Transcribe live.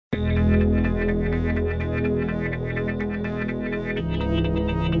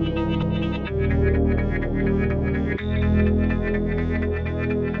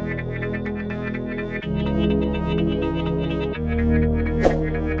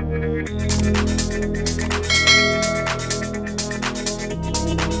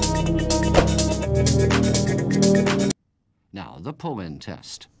the pull-in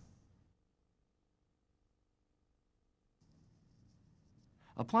test.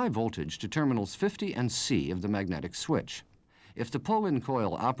 Apply voltage to terminals 50 and C of the magnetic switch. If the pull-in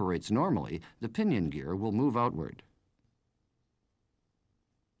coil operates normally, the pinion gear will move outward.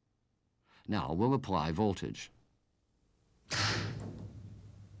 Now we'll apply voltage.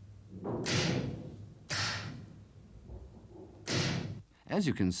 As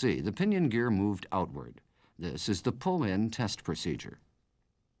you can see, the pinion gear moved outward. This is the pull-in test procedure.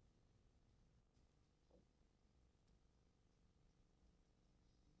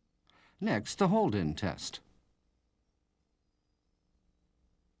 Next, the hold-in test.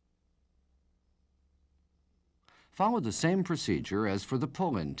 Follow the same procedure as for the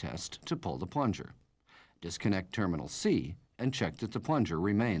pull-in test to pull the plunger. Disconnect terminal C and check that the plunger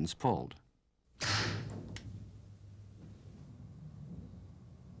remains pulled.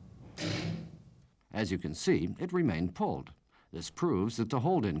 As you can see, it remained pulled. This proves that the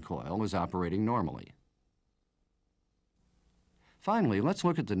hold-in coil is operating normally. Finally, let's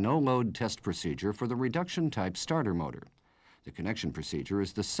look at the no-load test procedure for the reduction-type starter motor. The connection procedure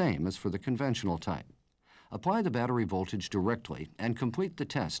is the same as for the conventional type. Apply the battery voltage directly and complete the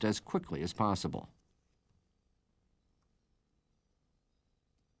test as quickly as possible.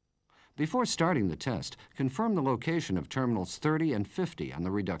 Before starting the test, confirm the location of terminals 30 and 50 on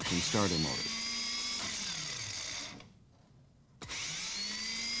the reduction starter motor.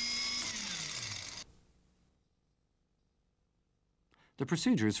 The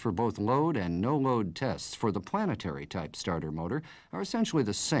procedures for both load and no-load tests for the planetary type starter motor are essentially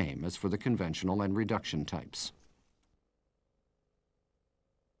the same as for the conventional and reduction types.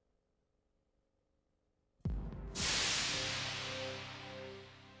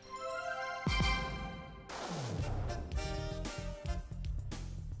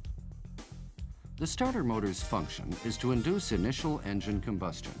 The starter motor's function is to induce initial engine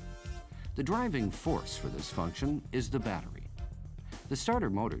combustion. The driving force for this function is the battery. The starter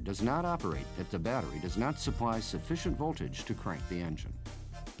motor does not operate if the battery does not supply sufficient voltage to crank the engine.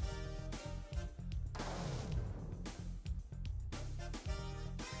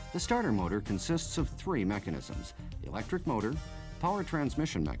 The starter motor consists of three mechanisms: electric motor, power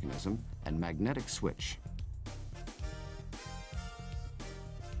transmission mechanism, and magnetic switch.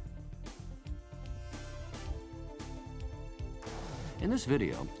 In this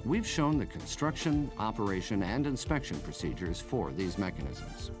video, we've shown the construction, operation, and inspection procedures for these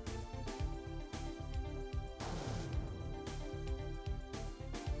mechanisms.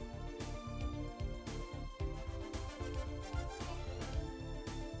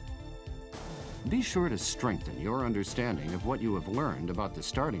 Be sure to strengthen your understanding of what you have learned about the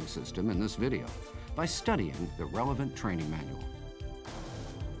starting system in this video by studying the relevant training manual.